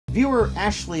Viewer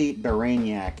Ashley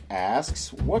Baraniak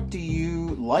asks, what do you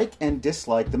like and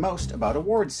dislike the most about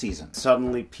awards season?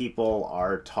 Suddenly people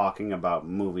are talking about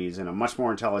movies in a much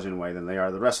more intelligent way than they are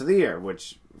the rest of the year,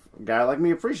 which a guy like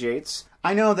me appreciates.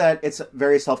 I know that it's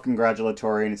very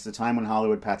self-congratulatory and it's the time when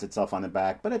Hollywood pats itself on the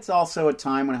back, but it's also a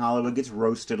time when Hollywood gets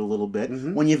roasted a little bit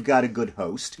when you've got a good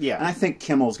host. Yeah. And I think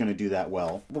Kimmel's going to do that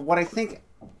well. But what I think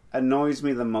annoys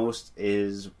me the most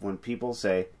is when people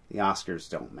say the Oscars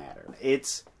don't matter.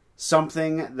 It's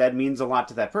something that means a lot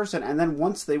to that person, and then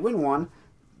once they win one,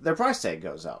 their price tag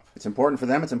goes up. It's important for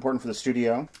them, it's important for the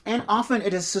studio, and often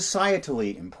it is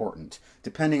societally important,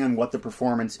 depending on what the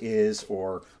performance is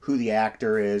or who the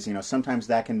actor is. You know, sometimes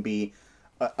that can be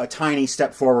a tiny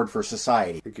step forward for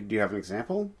society. Do you have an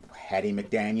example? Hattie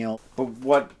McDaniel. But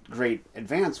what great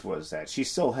advance was that? She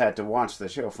still had to watch the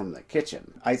show from the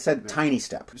kitchen. I said tiny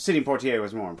step. Sidney Poitier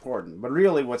was more important. But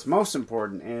really what's most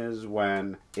important is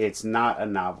when it's not a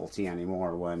novelty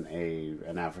anymore, when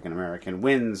an African-American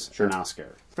wins an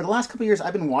Oscar. For the last couple of years,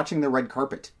 I've been watching the red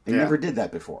carpet. I never did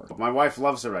that before. My wife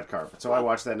loves the red carpet, so I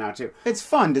watch that now too. It's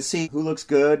fun to see who looks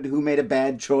good, who made a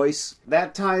bad choice.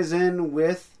 That ties in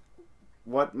with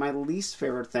what my least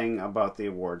favorite thing about the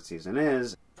award season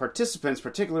is. Participants,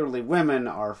 particularly women,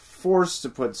 are forced to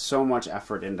put so much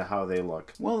effort into how they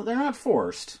look. Well, they're not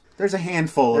forced. There's a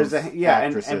handful of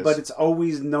actresses. But it's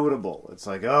always notable. It's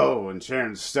like, oh, and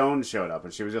Sharon Stone showed up,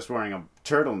 and she was just wearing a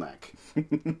turtleneck.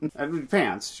 And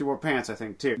pants. She wore pants, I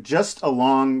think, too. Just a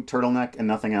long turtleneck and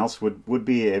nothing else would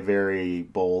be a very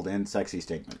bold and sexy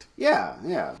statement. Yeah,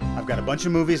 yeah. I've got a bunch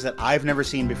of movies that I've never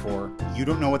seen before. You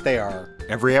don't know what they are.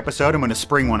 Every episode, I'm going to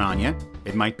spring one on you.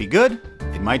 It might be good.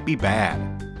 It might be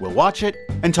bad. We'll watch it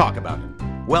and talk about it.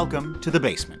 Welcome to the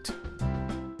basement.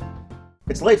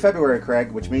 It's late February,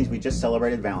 Craig, which means we just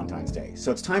celebrated Valentine's Day.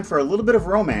 So it's time for a little bit of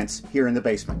romance here in the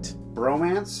basement.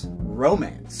 Bromance?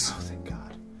 Romance. Oh, thank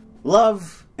God.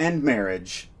 Love and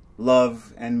marriage.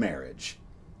 Love and marriage.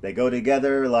 They go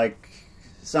together like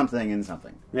something and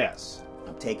something. Yes.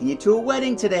 I'm taking you to a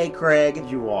wedding today, Craig.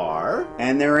 You are?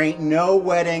 And there ain't no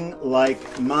wedding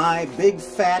like my big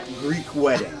fat Greek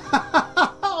wedding.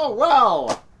 Oh,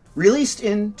 well. Released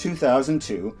in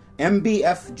 2002,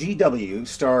 MBFGW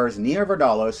stars Nia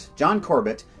Vardalos, John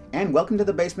Corbett, and Welcome to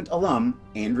the Basement alum,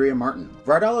 Andrea Martin.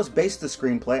 Vardalos based the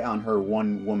screenplay on her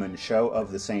one-woman show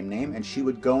of the same name, and she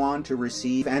would go on to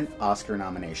receive an Oscar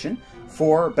nomination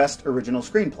for Best Original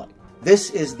Screenplay. This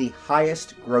is the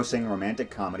highest-grossing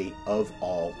romantic comedy of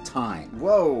all time.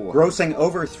 Whoa! Grossing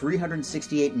over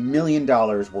 $368 million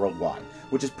worldwide,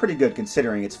 which is pretty good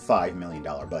considering its $5 million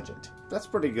budget. That's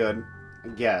pretty good, I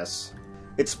guess.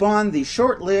 It spawned the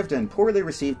short-lived and poorly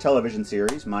received television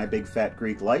series My Big Fat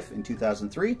Greek Life in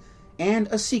 2003, and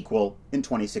a sequel in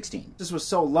 2016. This was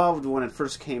so loved when it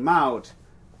first came out,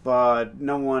 but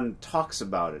no one talks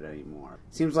about it anymore.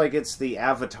 It seems like it's the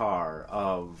Avatar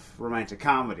of romantic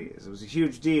comedies. It was a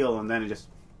huge deal, and then it just...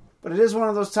 But it is one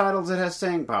of those titles that has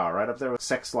staying power, right up there with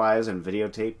Sex Lies and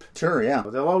Videotape. Sure, yeah.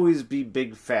 But there'll always be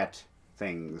big fat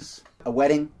things. A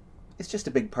wedding, it's just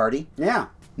a big party. Yeah.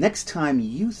 Next time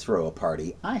you throw a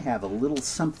party, I have a little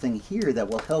something here that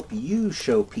will help you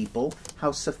show people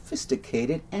how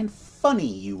sophisticated and funny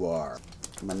you are.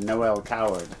 I'm a Noel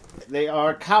Coward. They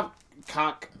are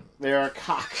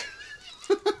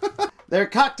They're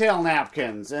cocktail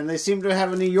napkins, and they seem to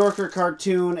have a New Yorker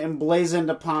cartoon emblazoned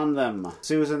upon them.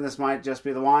 Susan, this might just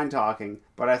be the wine talking,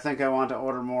 but I think I want to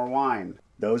order more wine.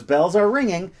 Those bells are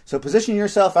ringing, so position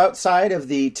yourself outside of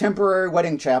the temporary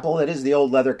wedding chapel that is the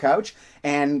old leather couch,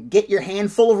 and get your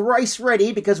handful of rice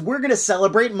ready, because we're going to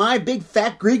celebrate my big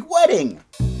fat Greek wedding!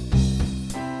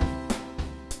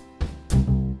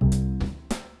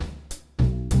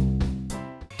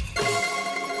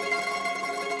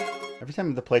 Every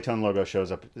time the Playtone logo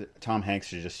shows up, Tom Hanks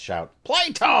should just shout,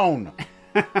 Playtone!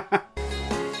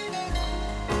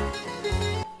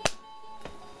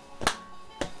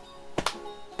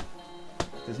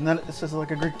 This is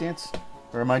like a Greek dance?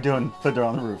 Or am I doing Fiddler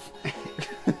on the Roof?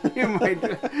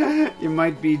 You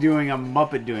might be doing a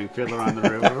Muppet doing Fiddler on the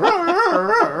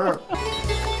Roof.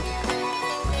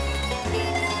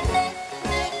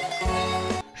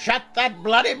 Shut that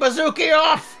bloody bazooki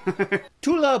off!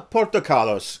 Tula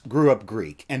Portokalos grew up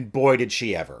Greek, and boy did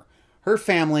she ever. Her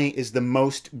family is the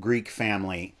most Greek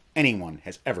family anyone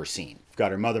has ever seen.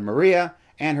 Got her mother Maria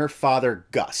and her father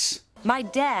Gus. My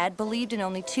dad believed in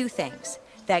only two things.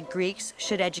 That Greeks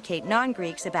should educate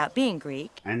non-Greeks about being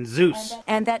Greek. And Zeus.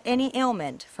 And that any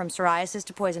ailment, from psoriasis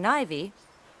to poison ivy,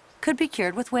 could be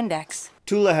cured with Windex.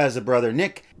 Tula has a brother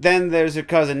Nick. Then there's her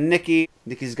cousin Nikki.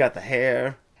 Nikki's got the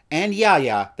hair. And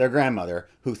Yaya, their grandmother,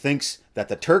 who thinks that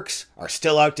the Turks are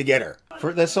still out to get her.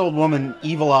 For this old woman,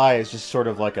 evil eye is just sort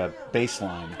of like a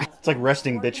baseline. It's like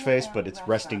resting bitch face, but it's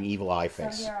resting evil eye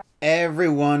face.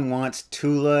 Everyone wants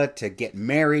Tula to get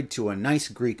married to a nice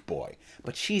Greek boy,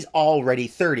 but she's already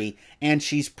 30, and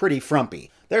she's pretty frumpy.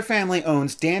 Their family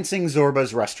owns Dancing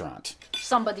Zorba's restaurant.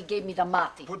 Somebody gave me the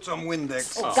mati. Put some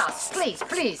Windex. Oh, Gus, please,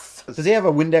 please. Does he have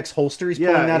a Windex holster he's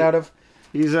pulling that out of?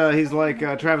 He's like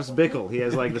Travis Bickle. He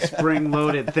has like the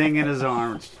spring-loaded thing in his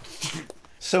arms.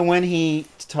 So when he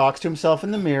talks to himself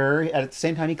in the mirror, at the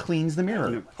same time he cleans the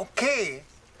mirror. Okay.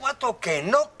 What okay?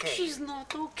 No okay. She's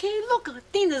not okay. Look,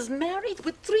 Tina's married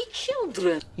with 3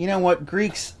 children. You know what?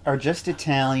 Greeks are just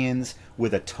Italians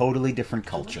with a totally different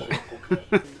culture.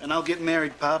 And I'll get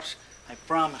married, Pops. I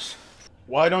promise.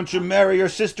 Why don't you marry your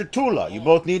sister Tula? You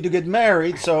both need to get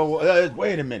married, so...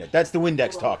 wait a minute. That's the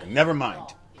Windex talking. Never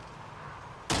mind.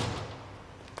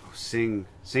 Sing,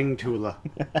 Tula.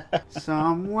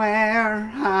 Somewhere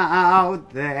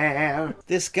out there.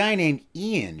 This guy named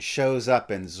Ian shows up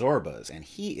in Zorba's, and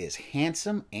he is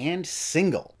handsome and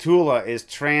single. Tula is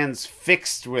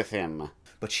transfixed with him.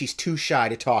 But she's too shy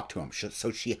to talk to him,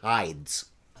 so she hides.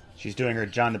 She's doing her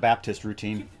John the Baptist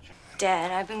routine.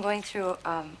 Dad, I've been going through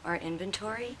our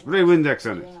inventory. Put a Windex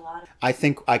on it. I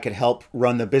think I could help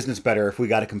run the business better if we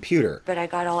got a computer. But I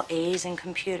got all A's in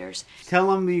computers.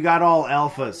 Tell him you got all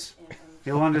alphas.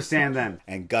 He'll understand then.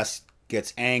 And Gus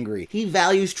gets angry. He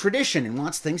values tradition and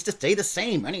wants things to stay the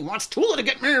same, and he wants Tula to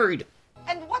get married.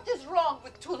 And what is wrong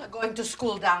with Tula going to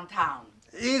school downtown?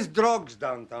 Is drugs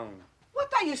downtown?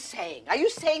 What are you saying? Are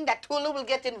you saying that Tula will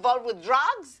get involved with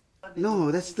drugs? No,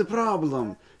 that's the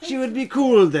problem. She would be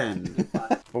cool then.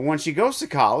 But when she goes to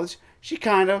college, she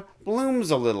kind of blooms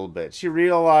a little bit. She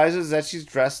realizes that she's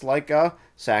dressed like a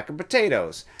sack of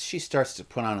potatoes. She starts to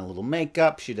put on a little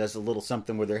makeup. She does a little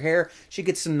something with her hair. She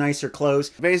gets some nicer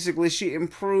clothes. Basically, she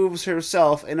improves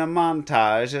herself in a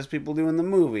montage as people do in the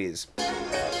movies.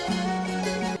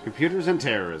 Computers and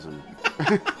terrorism.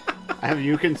 Have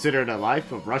you considered a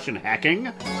life of Russian hacking?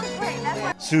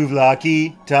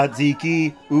 Souvlaki,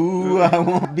 tatziki, ooh, I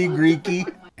won't be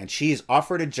Greeky. And she's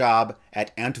offered a job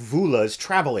at Aunt Vula's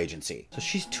travel agency. So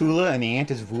she's Tula and the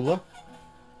aunt is Vula?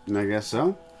 I guess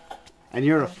so. And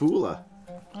you're a foola.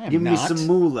 Give me some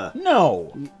moolah.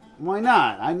 No. Why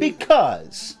not?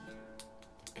 Because.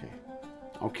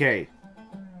 Okay.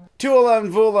 Tula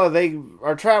and Vula, they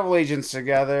are travel agents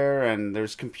together, and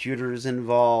there's computers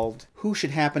involved. Who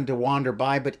should happen to wander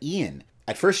by but Ian?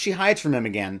 At first she hides from him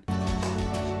again.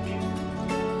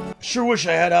 Sure wish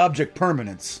I had object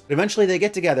permanence. Eventually they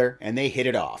get together, and they hit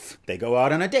it off. They go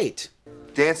out on a date.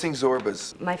 Dancing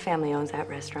Zorba's. My family owns that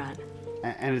restaurant.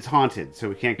 And it's haunted, so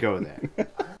we can't go there.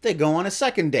 They go on a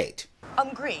second date.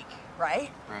 I'm Greek,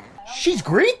 right? She's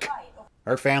Greek?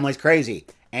 Her family's crazy.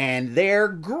 And they're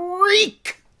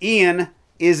Greek! Ian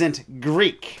isn't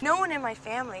Greek. No one in my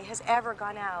family has ever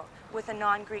gone out with a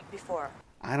non-Greek before.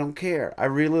 I don't care. I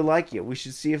really like you. We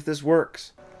should see if this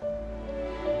works.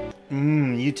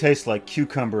 You taste like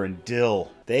cucumber and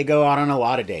dill. They go out on a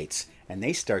lot of dates, and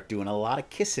they start doing a lot of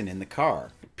kissing in the car.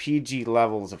 PG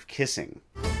levels of kissing.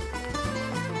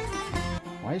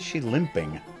 Why is she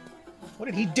limping? What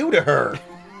did he do to her?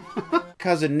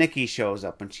 Cousin Nikki shows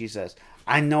up and she says,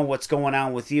 I know what's going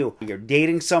on with you. You're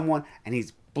dating someone and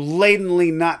he's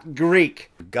blatantly not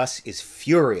Greek. Gus is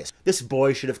furious. This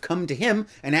boy should have come to him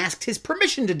and asked his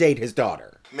permission to date his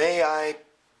daughter. May I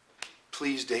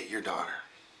please date your daughter?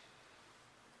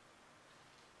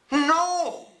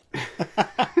 No!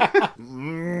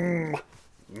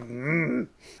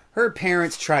 Her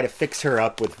parents try to fix her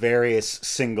up with various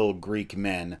single Greek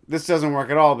men. This doesn't work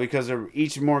at all because they're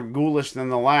each more ghoulish than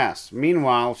the last.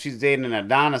 Meanwhile, she's dating an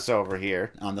Adonis over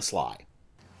here. On the sly.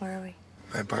 Where are we?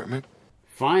 My apartment?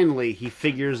 Finally, he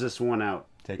figures this one out.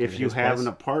 Take her If to you his have place? an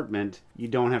apartment, you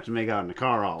don't have to make out in a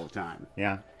car all the time.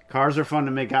 Yeah. Cars are fun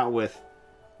to make out with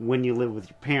when you live with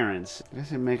your parents. Did I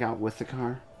say make out with the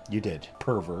car? You did.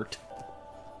 Pervert.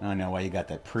 I know why you got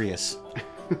that Prius.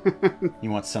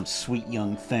 You want some sweet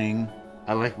young thing.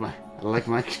 I like my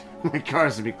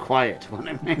cars to be quiet when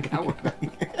I make out with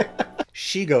them.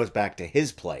 She goes back to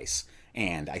his place,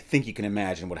 and I think you can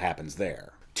imagine what happens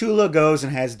there. Tula goes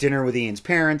and has dinner with Ian's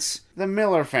parents. The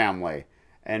Miller family.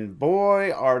 And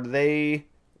boy, are they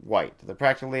white. They're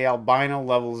practically albino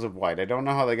levels of white. I don't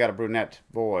know how they got a brunette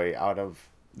boy out of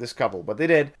this couple, but they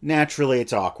did. Naturally,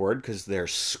 it's awkward because they're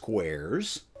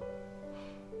squares.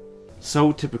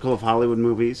 So typical of Hollywood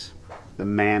movies. The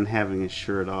man having his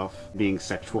shirt off, being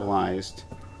sexualized.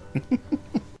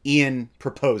 Ian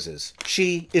proposes.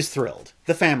 She is thrilled.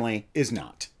 The family is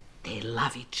not. They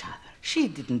love each other. She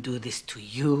didn't do this to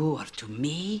you or to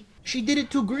me. She did it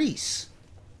to Greece.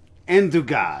 and to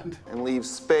God. And leave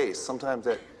space. Sometimes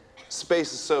that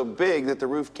space is so big that the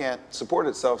roof can't support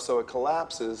itself, so it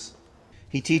collapses.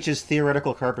 He teaches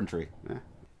theoretical carpentry.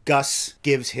 Gus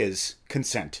gives his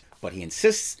consent, but he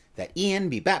insists that Ian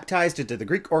be baptized into the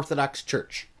Greek Orthodox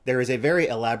Church. There is a very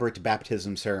elaborate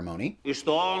baptism ceremony.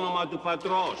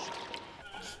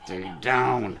 Stay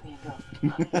down.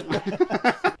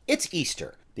 It's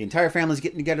Easter. The entire family's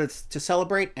getting together to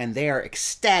celebrate, and they are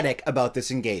ecstatic about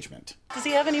this engagement. Does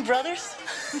he have any brothers?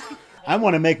 I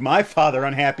want to make my father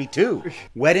unhappy too.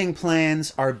 Wedding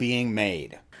plans are being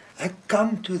made. I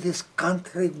come to this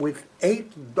country with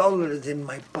 $8 in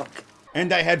my pocket.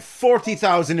 And I had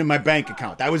 $40,000 in my bank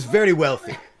account. I was very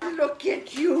wealthy. Look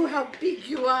at you, how big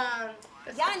you are.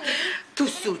 Too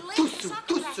soon, too soon,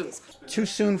 too soon. Too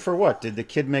soon for what? Did the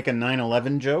kid make a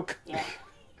 9/11 joke?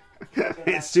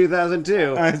 It's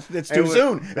 2002. It's too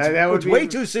soon. It's way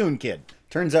too soon, kid.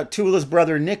 Turns out Tula's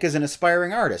brother Nick is an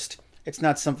aspiring artist. It's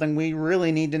not something we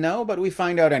really need to know, but we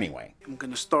find out anyway. I'm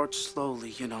gonna start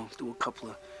slowly, do a couple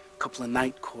of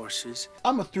night courses.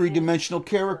 I'm a three-dimensional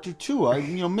character too.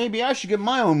 Maybe I should get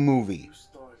my own movie.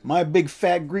 My big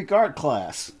fat Greek art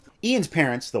class. Ian's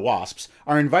parents, the Wasps,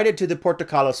 are invited to the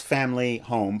Portocalos family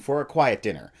home for a quiet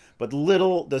dinner. But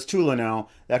little does Tula know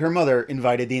that her mother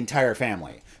invited the entire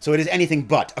family. So it is anything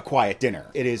but a quiet dinner.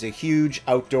 It is a huge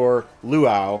outdoor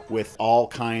luau with all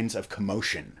kinds of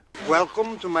commotion.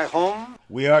 Welcome to my home.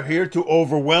 We are here to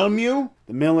overwhelm you.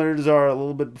 The Millers are a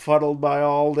little bit befuddled by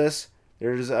all this.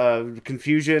 There's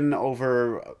confusion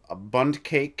over a bunt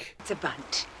cake. It's a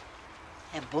bunt.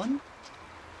 A bunt?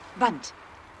 Bunt.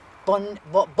 Bonk,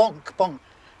 bonk.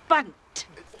 Bunt.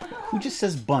 Who just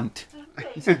says bunt?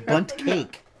 It's a bunt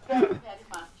cake.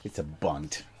 It's a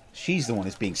bunt. She's the one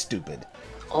who's being stupid.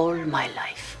 All my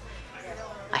life,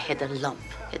 I had a lump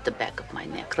at the back of my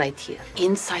neck, right here.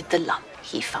 Inside the lump,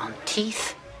 he found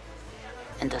teeth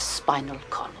and a spinal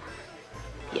column.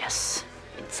 Yes,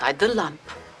 inside the lump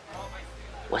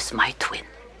was my twin.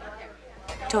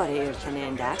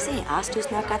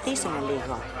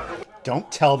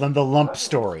 Don't tell them the lump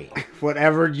story.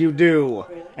 Whatever you do.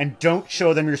 And don't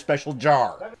show them your special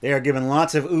jar. They are given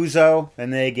lots of ouzo,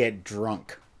 and they get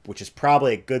drunk. Which is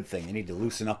probably a good thing. They need to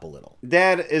loosen up a little.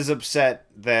 Dad is upset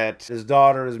that his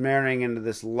daughter is marrying into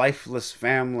this lifeless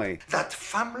family. That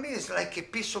family is like a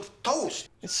piece of toast.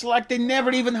 It's like they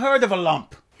never even heard of a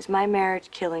lump. Is my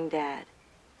marriage killing Dad?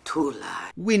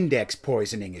 Tula. Windex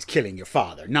poisoning is killing your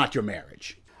father, not your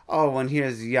marriage. Oh, and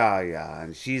here's Yaya,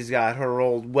 and she's got her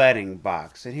old wedding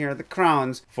box, and here are the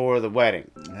crowns for the wedding.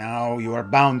 Now you are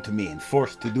bound to me and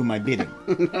forced to do my bidding.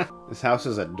 This house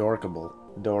is adorkable.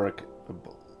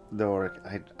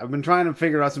 I've been trying to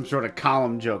figure out some sort of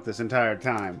column joke this entire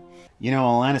time.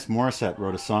 Alanis Morissette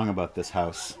wrote a song about this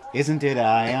house. Isn't it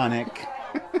ionic?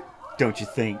 Don't you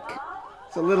think?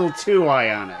 It's a little too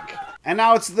ionic. And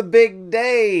now it's the big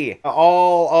day.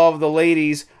 All of the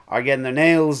ladies are getting their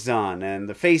nails done, and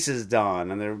their faces done,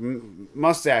 and their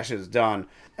mustaches done.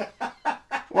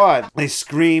 What? They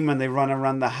scream and they run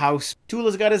around the house.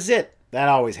 Tula's got a zit. That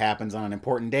always happens on an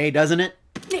important day, doesn't it?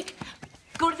 Nick,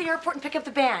 go to the airport and pick up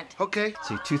the band. Okay.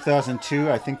 See, 2002,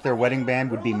 I think their wedding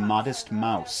band would be Modest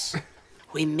Mouse.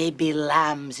 We may be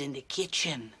lambs in the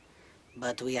kitchen,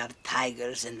 but we are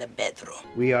tigers in the bedroom.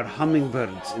 We are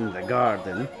hummingbirds in the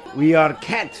garden. We are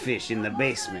catfish in the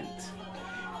basement.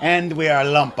 And we are a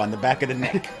lump on the back of the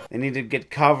neck. They need to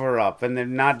get cover up, and they're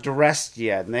not dressed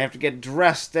yet, and they have to get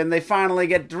dressed, and they finally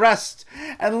get dressed.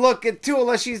 And look at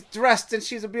Tula, she's dressed, and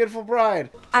she's a beautiful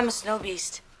bride. I'm a snow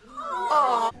beast.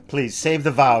 Please, save the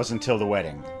vows until the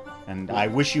wedding. And I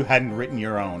wish you hadn't written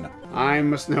your own.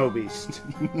 I'm a snow beast.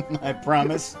 I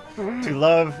promise to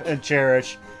love and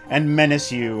cherish and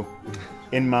menace you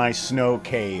in my snow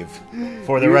cave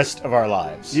for the rest of our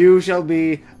lives. You shall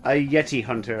be a Yeti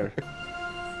hunter.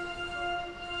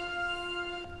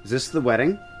 Is this the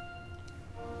wedding?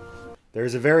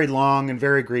 There's a very long and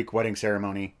very Greek wedding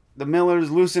ceremony. The Millers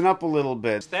loosen up a little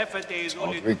bit.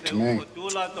 All Greek to me.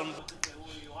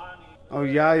 Oh,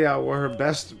 Yaya wore her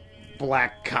best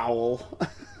black cowl.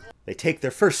 They take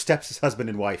their first steps as husband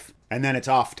and wife, and then it's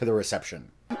off to the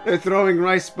reception. They're throwing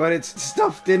rice, but it's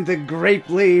stuffed into grape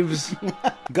leaves.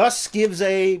 Gus gives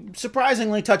a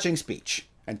surprisingly touching speech,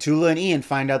 and Tula and Ian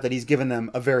find out that he's given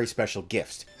them a very special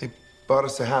gift. They bought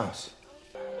us a house.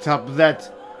 Top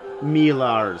that,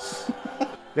 Millers.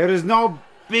 There is no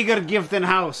bigger gift than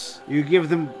house. You give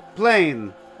them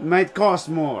plain, might cost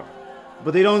more,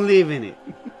 but they don't live in it.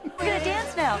 We're gonna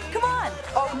dance now. Come on.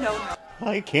 Oh, no.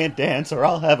 I can't dance or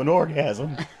I'll have an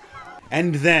orgasm.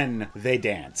 And then they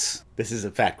dance. This is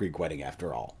a fat Greek wedding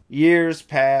after all. Years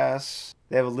pass.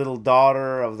 They have a little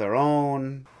daughter of their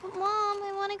own.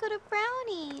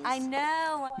 brownies. I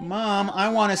know. Mom, I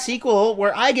want a sequel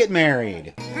where I get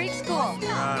married. Greek school.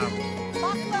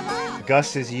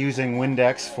 Gus is using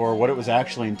Windex for what it was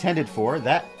actually intended for.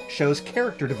 That shows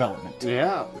character development.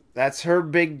 Yeah. That's her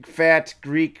big fat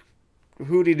Greek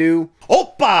hooty-doo.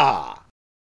 Oppa!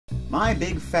 My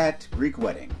Big Fat Greek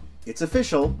Wedding. It's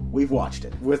official. We've watched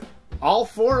it. With all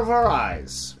four of our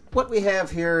eyes. What we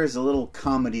have here is a little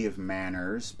comedy of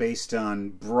manners based on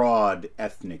broad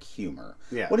ethnic humor.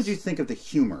 Yes. What did you think of the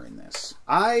humor in this?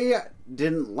 I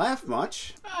didn't laugh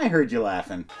much. I heard you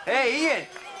laughing. Hey, Ian,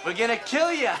 we're gonna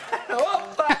kill you.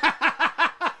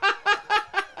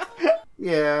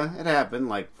 Yeah, it happened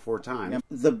like 4 times.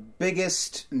 The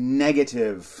biggest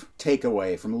negative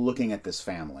takeaway from looking at this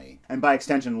family, and by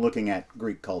extension looking at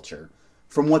Greek culture,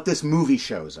 from what this movie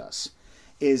shows us,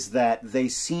 is that they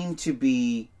seem to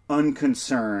be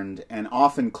unconcerned and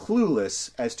often clueless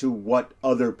as to what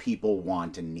other people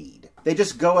want and need. They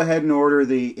just go ahead and order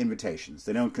the invitations.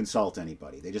 They don't consult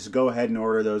anybody. They just go ahead and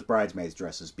order those bridesmaids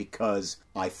dresses because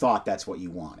I thought that's what you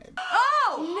wanted.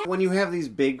 When you have these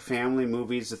big family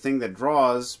movies, the thing that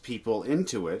draws people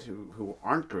into it, who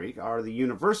aren't Greek, are the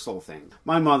universal things.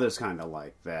 My mother's kind of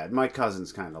like that. My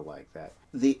cousin's kind of like that.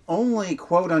 The only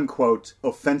quote-unquote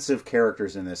offensive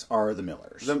characters in this are the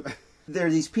Millers. They're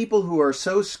these people who are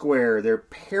so square, they're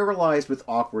paralyzed with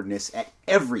awkwardness at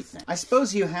everything. I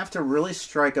suppose you have to really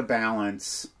strike a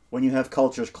balance when you have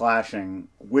cultures clashing,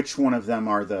 which one of them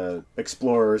are the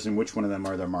explorers and which one of them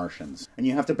are the Martians. And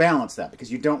you have to balance that because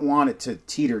you don't want it to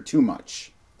teeter too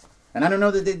much. And I don't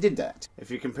know that they did that. If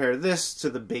you compare this to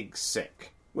The Big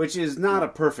Sick, which is not a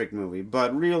perfect movie,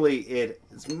 but really it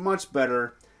is much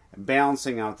better at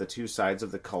balancing out the two sides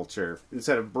of the culture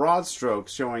instead of broad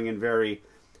strokes showing in very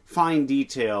fine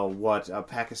detail what a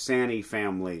Pakistani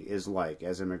family is like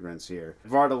as immigrants here.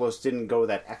 Vardalos didn't go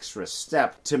that extra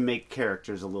step to make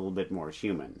characters a little bit more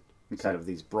human instead of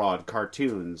these broad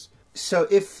cartoons. So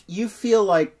if you feel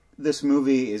like this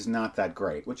movie is not that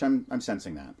great, which I'm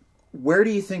sensing that, where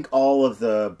do you think all of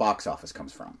the box office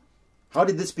comes from? How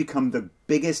did this become the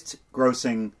biggest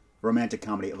grossing romantic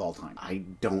comedy of all time? I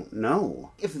don't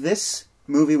know. If this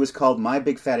movie was called My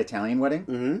Big Fat Italian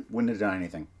Wedding, wouldn't have done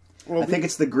anything. Well, I think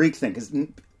it's the Greek thing, because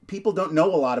people don't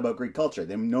know a lot about Greek culture.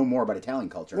 They know more about Italian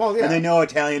culture. Well, yeah. And they know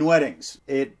Italian weddings.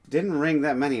 It didn't ring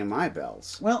that many of my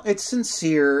bells. Well, it's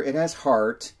sincere. It has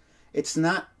heart. It's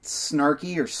not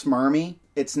snarky or smarmy.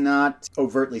 It's not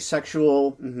overtly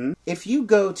sexual. If you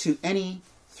go to any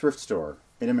thrift store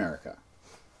in America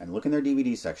and look in their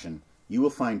DVD section, you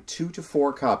will find 2 to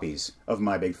 4 copies of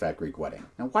My Big Fat Greek Wedding.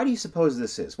 Now, why do you suppose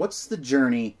this is? What's the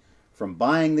journey from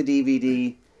buying the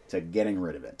DVD to getting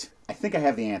rid of it? I think I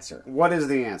have the answer. What is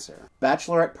the answer?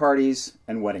 Bachelorette parties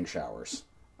and wedding showers.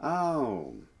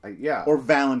 Oh, yeah. Or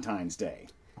Valentine's Day.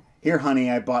 Here,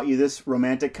 honey, I bought you this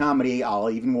romantic comedy. I'll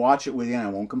even watch it with you and I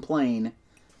won't complain.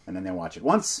 And then they watch it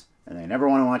once, and they never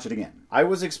want to watch it again. I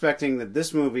was expecting that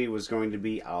this movie was going to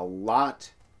be a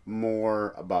lot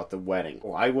more about the wedding.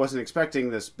 Well, I wasn't expecting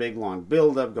this big, long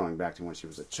build-up going back to when she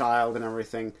was a child and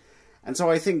everything. And so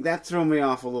I think that threw me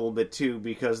off a little bit, too,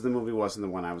 because the movie wasn't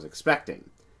the one I was expecting.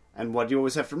 And what you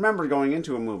always have to remember going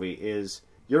into a movie is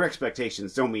your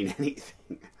expectations don't mean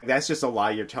anything. That's just a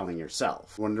lie you're telling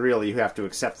yourself, when really you have to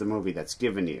accept the movie that's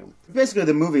given you. Basically,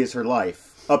 the movie is her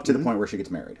life, up to the point where she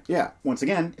gets married. Yeah. Once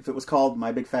again, if it was called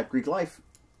My Big Fat Greek Life,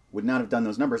 would not have done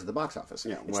those numbers at the box office.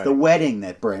 Yeah, it's the wedding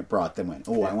that brought them in.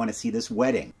 Oh, I want to see this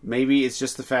wedding. Maybe it's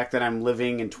just the fact that I'm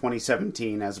living in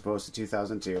 2017 as opposed to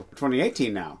 2002.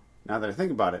 2018 now that I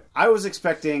think about it. I was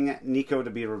expecting Nico to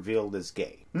be revealed as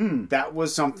gay. That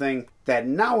was something that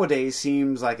nowadays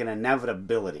seems like an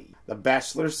inevitability. The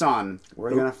bachelor's son,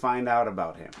 we're going to find out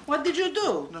about him. What did you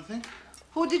do? Nothing.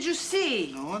 Who did you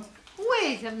see? No one.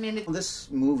 Wait a minute. This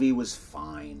movie was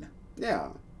fine. Yeah.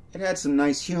 It had some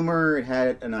nice humor. It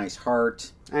had a nice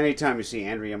heart. Anytime you see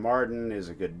Andrea Martin is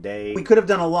a good day. We could have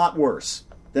done a lot worse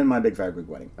than My Big Fat Greek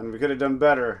Wedding. And we could have done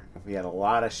better if we had a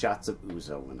lot of shots of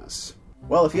ouzo in us.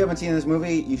 Well, if you haven't seen this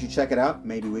movie, you should check it out,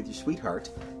 maybe with your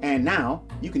sweetheart. And now,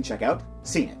 you can check out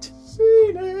Seen It.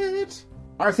 Seen It!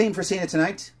 Our theme for Seen It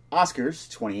tonight, Oscars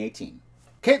 2018.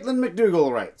 Caitlin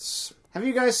McDougall writes, have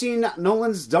you guys seen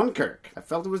Nolan's Dunkirk? I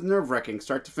felt it was nerve-wracking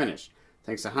start to finish,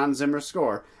 thanks to Hans Zimmer's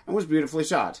score, and was beautifully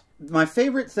shot. My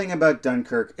favorite thing about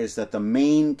Dunkirk is that the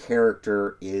main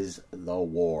character is the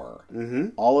war.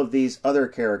 All of these other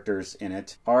characters in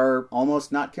it are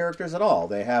almost not characters at all.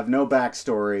 They have no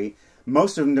backstory.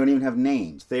 Most of them don't even have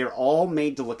names. They are all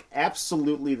made to look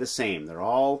absolutely the same. They're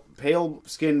all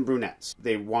pale-skinned brunettes.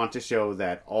 They want to show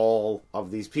that all of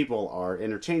these people are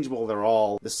interchangeable. They're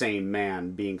all the same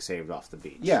man being saved off the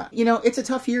beach. Yeah. You know, it's a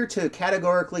tough year to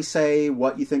categorically say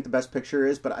what you think the best picture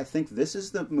is, but I think this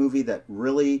is the movie that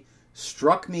really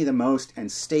struck me the most and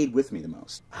stayed with me the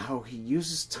most. Oh, he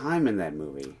uses time in that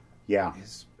movie. Yeah.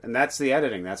 And that's the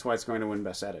editing. That's why it's going to win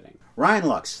Best Editing. Ryan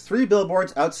Lux, 3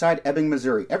 billboards outside Ebbing,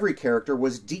 Missouri. Every character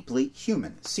was deeply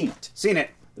human. Seen it. Seen it.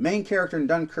 The main character in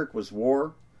Dunkirk was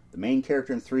war. The main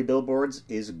character in 3 billboards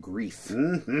is grief.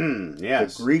 Mm-hmm.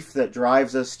 Yes. The grief that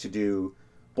drives us to do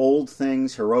bold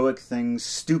things, heroic things,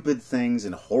 stupid things,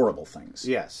 and horrible things.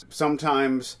 Yes.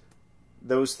 Sometimes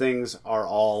those things are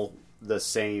all the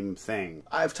same thing.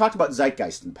 I've talked about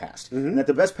zeitgeist in the past, and that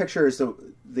the best picture is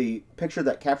the picture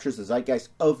that captures the zeitgeist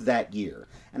of that year.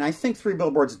 And I think 3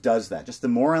 billboards does that, just the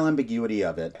moral ambiguity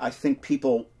of it. I think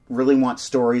people really want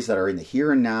stories that are in the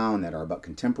here and now and that are about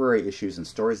contemporary issues and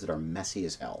stories that are messy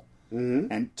as hell.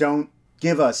 And don't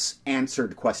give us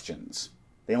answered questions.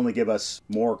 They only give us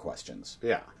more questions.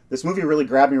 Yeah. This movie really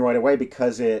grabbed me right away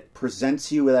because it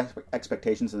presents you with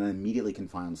expectations and then immediately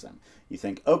confounds them. You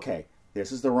think, okay,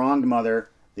 this is the wronged mother.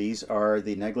 These are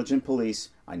the negligent police.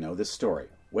 I know this story.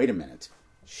 Wait a minute.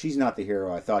 She's not the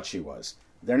hero I thought she was.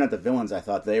 They're not the villains I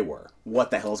thought they were.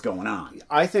 What the hell's going on?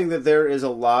 I think that there is a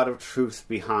lot of truth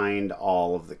behind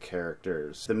all of the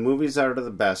characters. The movies that are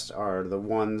the best are the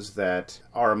ones that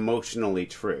are emotionally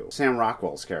true. Sam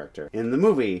Rockwell's character. In the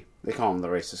movie, they call him the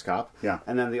racist cop. Yeah.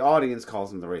 And then the audience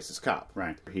calls him the racist cop.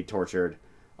 Right. He tortured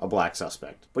a black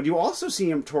suspect. But you also see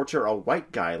him torture a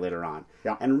white guy later on.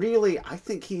 Yeah. And really, I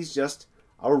think he's just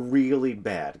a really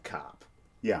bad cop.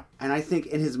 Yeah. And I think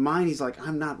in his mind, he's like,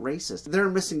 I'm not racist. They're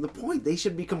missing the point. They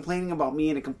should be complaining about me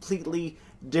in a completely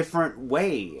different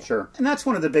way. Sure. And that's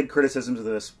one of the big criticisms of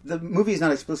this. The movie is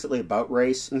not explicitly about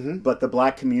race, but the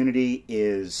black community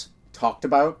is talked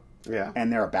about. Yeah.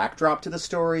 And they're a backdrop to the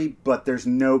story, but there's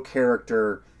no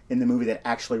character in the movie that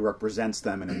actually represents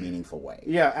them in a meaningful way.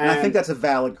 Yeah, and I think that's a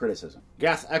valid criticism.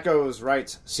 Gath Echoes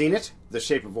writes, Seen it? The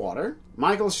Shape of Water.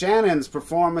 Michael Shannon's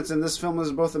performance in this film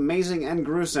is both amazing and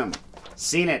gruesome.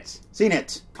 Seen it. Seen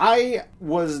it. I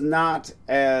was not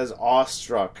as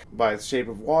awestruck by The Shape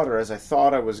of Water as I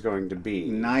thought I was going to be.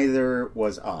 Neither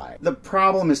was I. The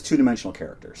problem is two-dimensional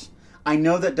characters. I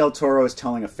know that Del Toro is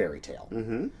telling a fairy tale,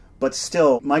 but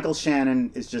still, Michael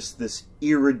Shannon is just this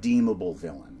irredeemable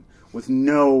villain with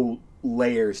no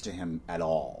layers to him at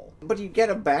all. But you get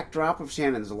a backdrop of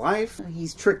Shannon's life.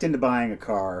 He's tricked into buying a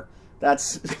car.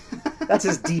 That's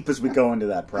as deep as we go into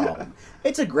that problem.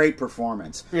 It's a great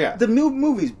performance. Yeah. The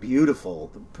movie's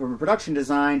beautiful. The production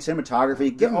design,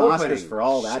 cinematography, give him Oscars for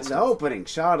all that stuff. The opening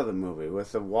shot of the movie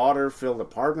with the water-filled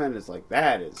apartment is like,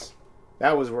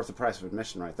 that was worth the price of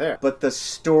admission right there. But the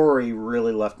story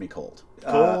really left me cold.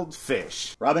 Cold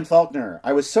fish. Robin Faulkner.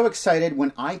 I was so excited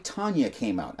when I, Tonya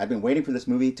came out. I've been waiting for this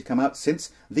movie to come out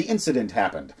since the incident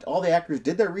happened. All the actors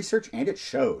did their research and it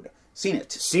showed. Seen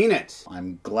it. Seen it.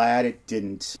 I'm glad it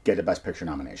didn't get a Best Picture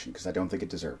nomination because I don't think it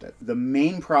deserved it. The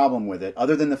main problem with it,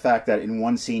 other than the fact that in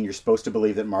one scene you're supposed to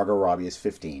believe that Margot Robbie is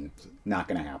 15, not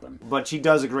going to happen. But she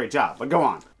does a great job. But go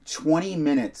on. 20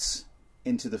 minutes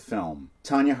into the film,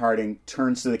 Tonya Harding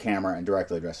turns to the camera and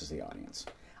directly addresses the audience.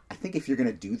 I think if you're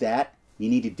going to do that, you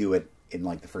need to do it in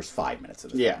like the first 5 minutes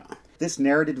of the film. This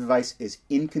narrative device is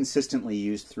inconsistently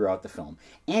used throughout the film.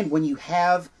 And when you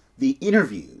have the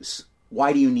interviews,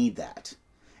 why do you need that?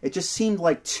 It just seemed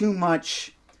like too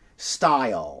much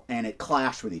style, and it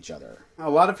clashed with each other.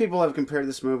 A lot of people have compared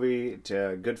this movie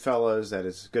to Goodfellas, that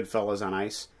is Goodfellas on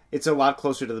ice. It's a lot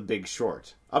closer to The Big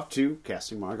Short, up to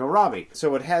casting Margot Robbie.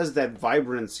 So it has that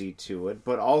vibrancy to it,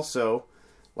 but also,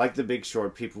 like The Big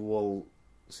Short, people will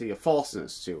see a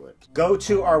falseness to it. Go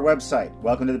to our website,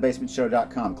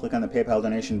 welcometothebasementshow.com. Click on the PayPal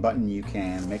donation button. You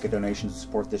can make a donation to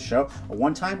support this show, a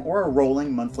one-time or a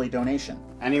rolling monthly donation.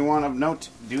 Anyone of note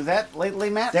do that lately,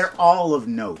 Matt? They're all of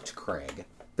note, Craig.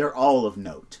 They're all of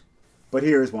note. But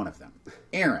here's one of them.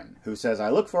 Aaron, who says, I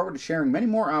look forward to sharing many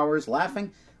more hours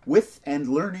laughing with and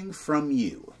learning from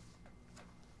you.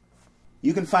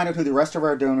 You can find out who the rest of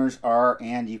our donors are,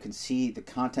 and you can see the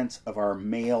contents of our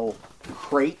mail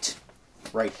crate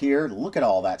right here. Look at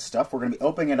all that stuff. We're going to be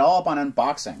opening it all up on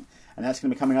unboxing, and that's going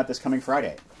to be coming out this coming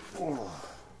Friday. Oh.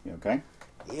 You okay?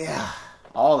 Yeah.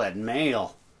 All that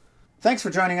mail. Thanks for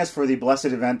joining us for the blessed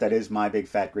event that is My Big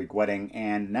Fat Greek Wedding,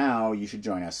 and now you should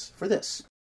join us for this.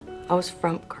 I was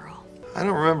Frump Girl. I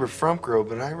don't remember Frump Girl,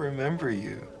 but I remember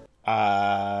you.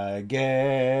 I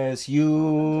guess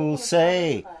you'll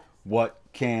say, what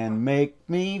can make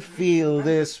me feel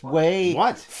this way.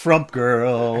 What? Frump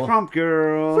girl. Frump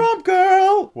girl. Frump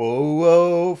girl. Whoa,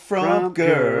 whoa, frump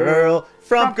girl.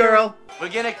 Frump girl. We're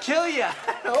gonna kill you.